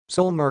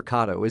Sol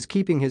Mercado is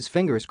keeping his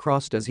fingers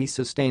crossed as he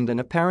sustained an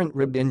apparent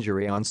rib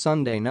injury on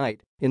Sunday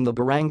night in the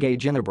Barangay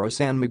Ginebra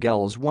San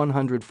Miguel's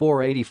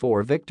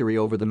 104-84 victory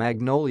over the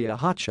Magnolia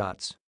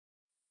Hotshots.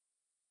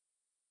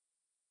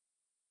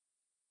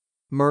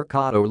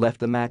 Mercado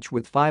left the match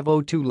with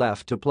 5:02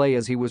 left to play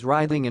as he was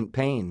writhing in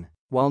pain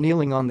while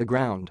kneeling on the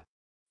ground.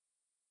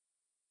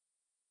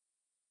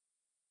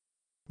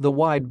 The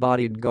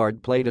wide-bodied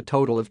guard played a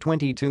total of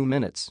 22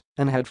 minutes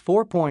and had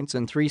 4 points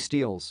and 3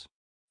 steals.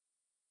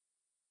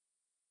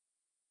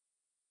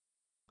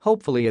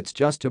 "Hopefully it's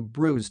just a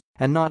bruise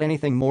and not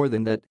anything more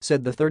than that,"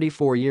 said the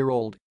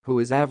 34-year-old, who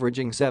is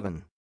averaging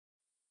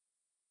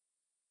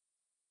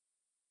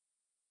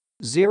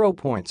 7.0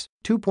 points,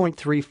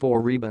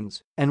 2.34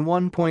 rebounds, and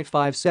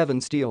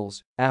 1.57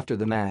 steals after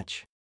the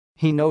match.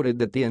 He noted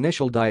that the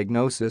initial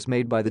diagnosis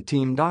made by the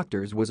team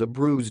doctors was a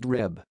bruised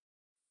rib.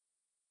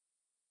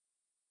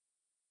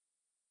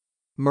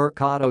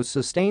 Mercado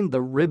sustained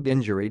the rib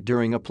injury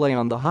during a play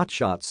on the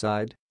Hotshot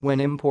side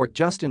when import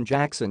Justin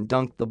Jackson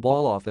dunked the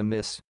ball off a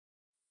miss.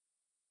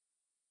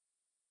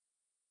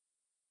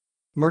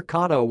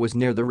 Mercado was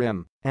near the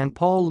rim, and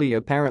Paul Lee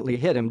apparently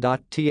hit him.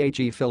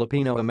 The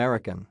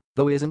Filipino-American,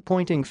 though, isn't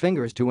pointing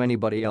fingers to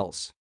anybody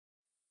else.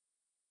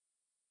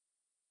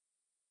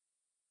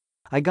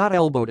 "I got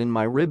elbowed in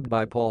my rib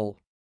by Paul.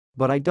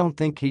 But I don't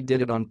think he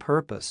did it on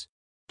purpose.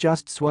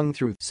 Just swung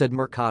through," said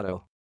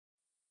Mercado.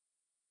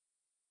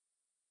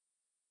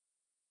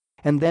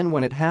 "And then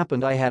when it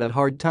happened I had a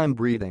hard time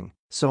breathing,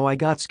 so I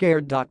got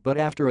scared. But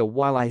after a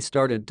while I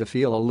started to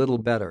feel a little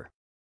better.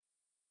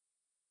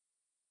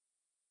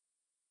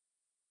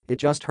 It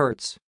just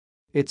hurts.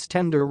 It's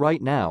tender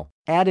right now,"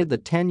 added the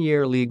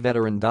 10-year league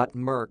veteran.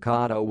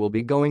 Mercado will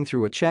be going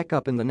through a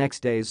checkup in the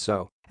next days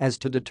so as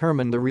to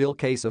determine the real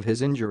case of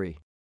his injury.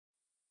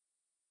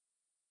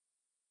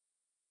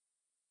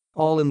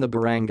 All in the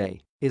Barangay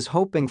is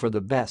hoping for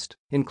the best,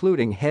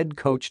 including head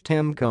coach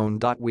Tim Cone.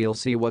 "We'll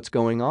see what's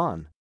going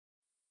on.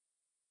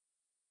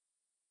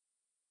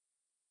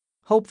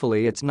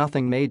 Hopefully it's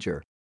nothing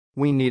major.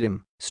 We need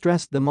him,"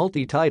 stressed the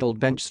multi-titled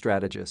bench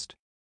strategist.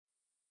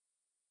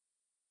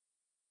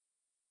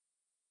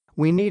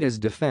 "We need his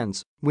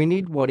defense, we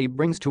need what he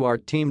brings to our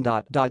team."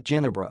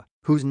 Ginebra,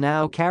 who's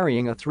now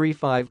carrying a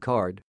 3-5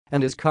 card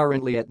and is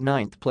currently at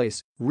 9th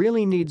place,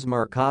 really needs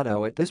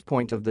Mercado at this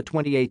point of the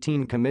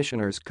 2018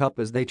 Commissioner's Cup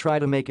as they try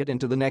to make it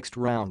into the next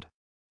round.